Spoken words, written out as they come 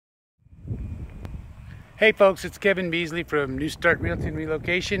Hey folks, it's Kevin Beasley from New Start Realty and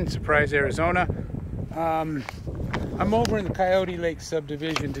Relocation, Surprise, Arizona. I'm over in the Coyote Lakes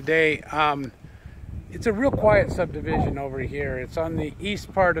subdivision today. It's a real quiet subdivision over here. It's on the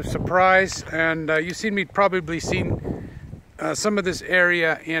east part of Surprise, and you've seen me probably seen some of this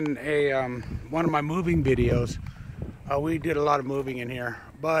area in a one of my moving videos. We did a lot of moving in here,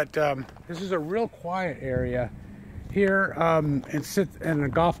 but this is a real quiet area here, and sits in a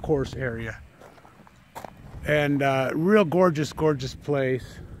golf course area. And real gorgeous place.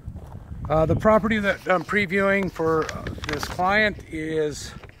 The property that I'm previewing for this client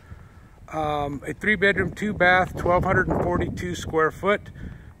is a 3-bedroom, 2-bath, 1,242 square foot,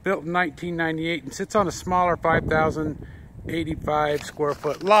 built in 1998, and sits on a smaller 5,085 square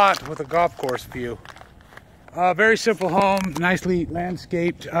foot lot with a golf course view. Very simple home, nicely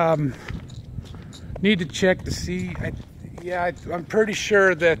landscaped. Need to check to see. I'm pretty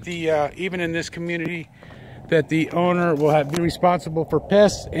sure that the even in this community, that the owner will be responsible for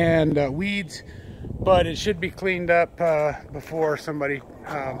pests and weeds, but it should be cleaned up before somebody,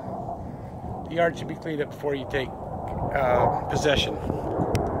 the yard should be cleaned up before you take possession.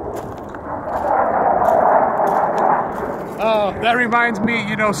 Oh, that reminds me,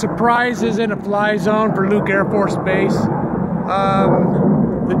 you know, Surprise is in a fly zone for Luke Air Force Base.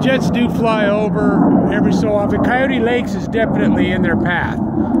 The jets do fly over every so often. Coyote Lakes is definitely in their path.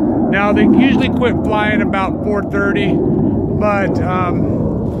 Now, they usually quit flying about 4:30, but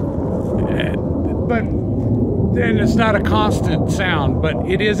then it's not a constant sound, but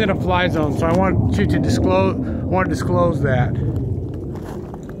it is in a fly zone, so I want to disclose that.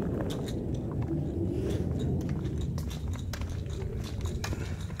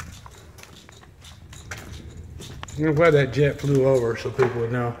 I'm glad that jet flew over so people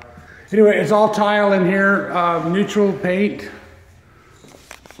would know. Anyway, it's all tile in here, neutral paint.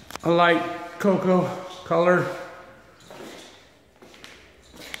 A light cocoa color.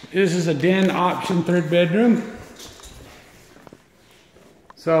 This is a den option 3rd bedroom.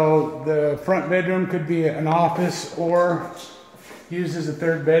 So the front bedroom could be an office or used as a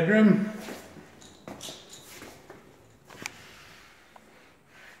 3rd bedroom.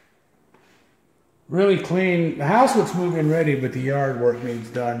 Really clean. The house looks move-in ready, but the yard work needs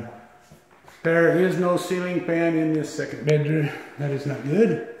done. There is no ceiling fan in this 2nd bedroom. That is not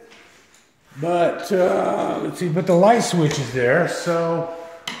good. But let's see, but the light switch is there, so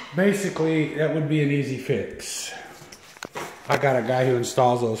basically that would be an easy fix. I got a guy who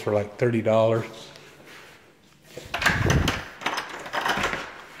installs those for like $30.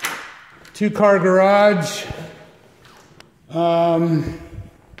 2-car garage.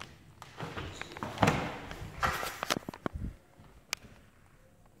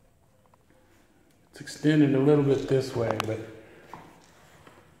 It's extended a little bit this way, but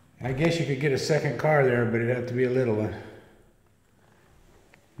I guess you could get a 2nd car there, but it'd have to be a little one.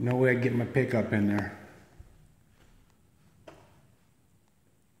 No way I'd get my pickup in there.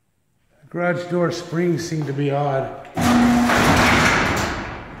 The garage door springs seem to be odd.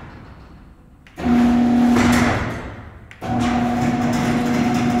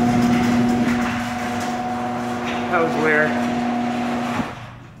 That was weird.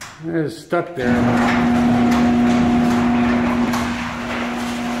 It was stuck there.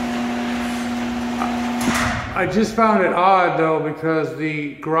 I just found it odd though, because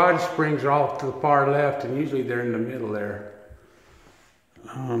the garage springs are off to the far left and usually they're in the middle there.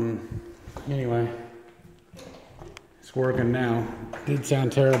 Anyway, it's working now. Did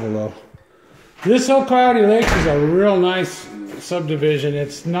sound terrible though. This old Coyote Lakes is a real nice subdivision.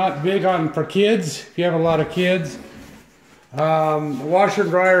 It's not big for kids, if you have a lot of kids. The washer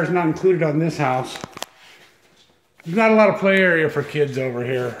and dryer is not included on this house. There's not a lot of play area for kids over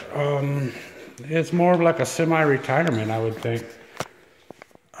here. It's more of like a semi-retirement, I would think.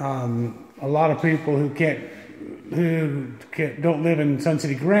 A lot of people who don't live in Sun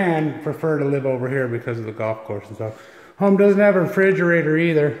City Grand prefer to live over here because of the golf course and stuff. Home doesn't have a refrigerator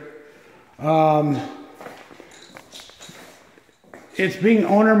either. It's being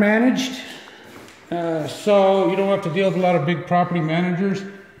owner managed, so you don't have to deal with a lot of big property managers.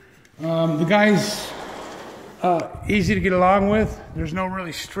 The guy's easy to get along with. There's no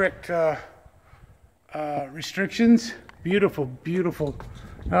really strict restrictions. Beautiful.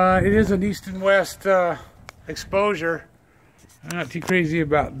 It is an east and west exposure. I'm not too crazy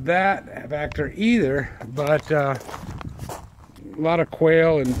about that factor either, but a lot of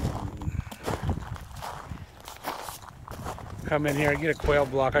quail, and come in here and get a quail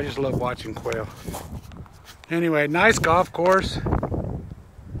block. I just love watching quail. Anyway, nice golf course,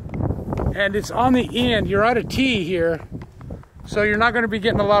 and it's on the end. You're at a tee here, so you're not going to be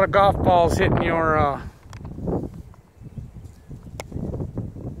getting a lot of golf balls hitting your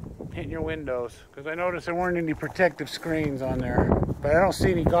your windows, because I noticed there weren't any protective screens on there. But I don't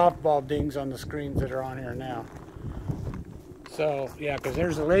see any golf ball dings on the screens that are on here now. So yeah, because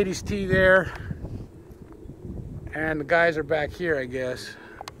there's a ladies' tee there, and the guys are back here, I guess.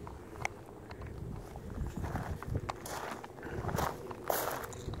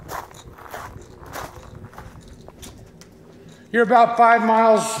 You're about 5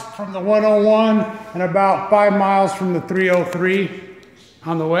 miles from the 101 and about 5 miles from the 303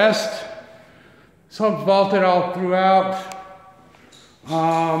 on the west. So it's vaulted all throughout.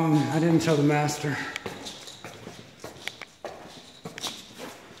 I didn't tell the master.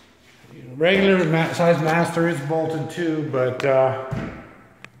 Regular size master is bolted too, but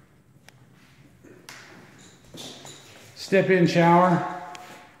step-in shower.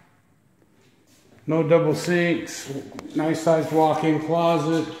 No double sinks, nice sized walk-in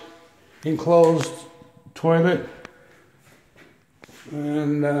closet, enclosed toilet,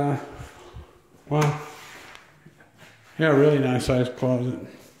 and well, yeah, really nice sized closet.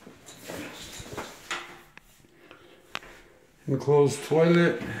 Enclosed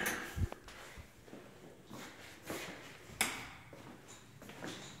toilet.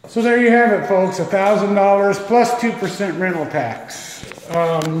 So there you have it, folks, $1,000 plus 2% rental tax.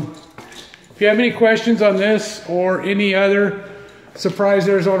 If you have any questions on this or any other Surprise,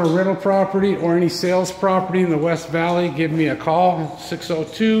 Arizona rental property or any sales property in the West Valley, give me a call,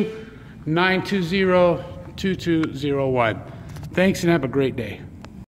 602-920-2201. Thanks and have a great day.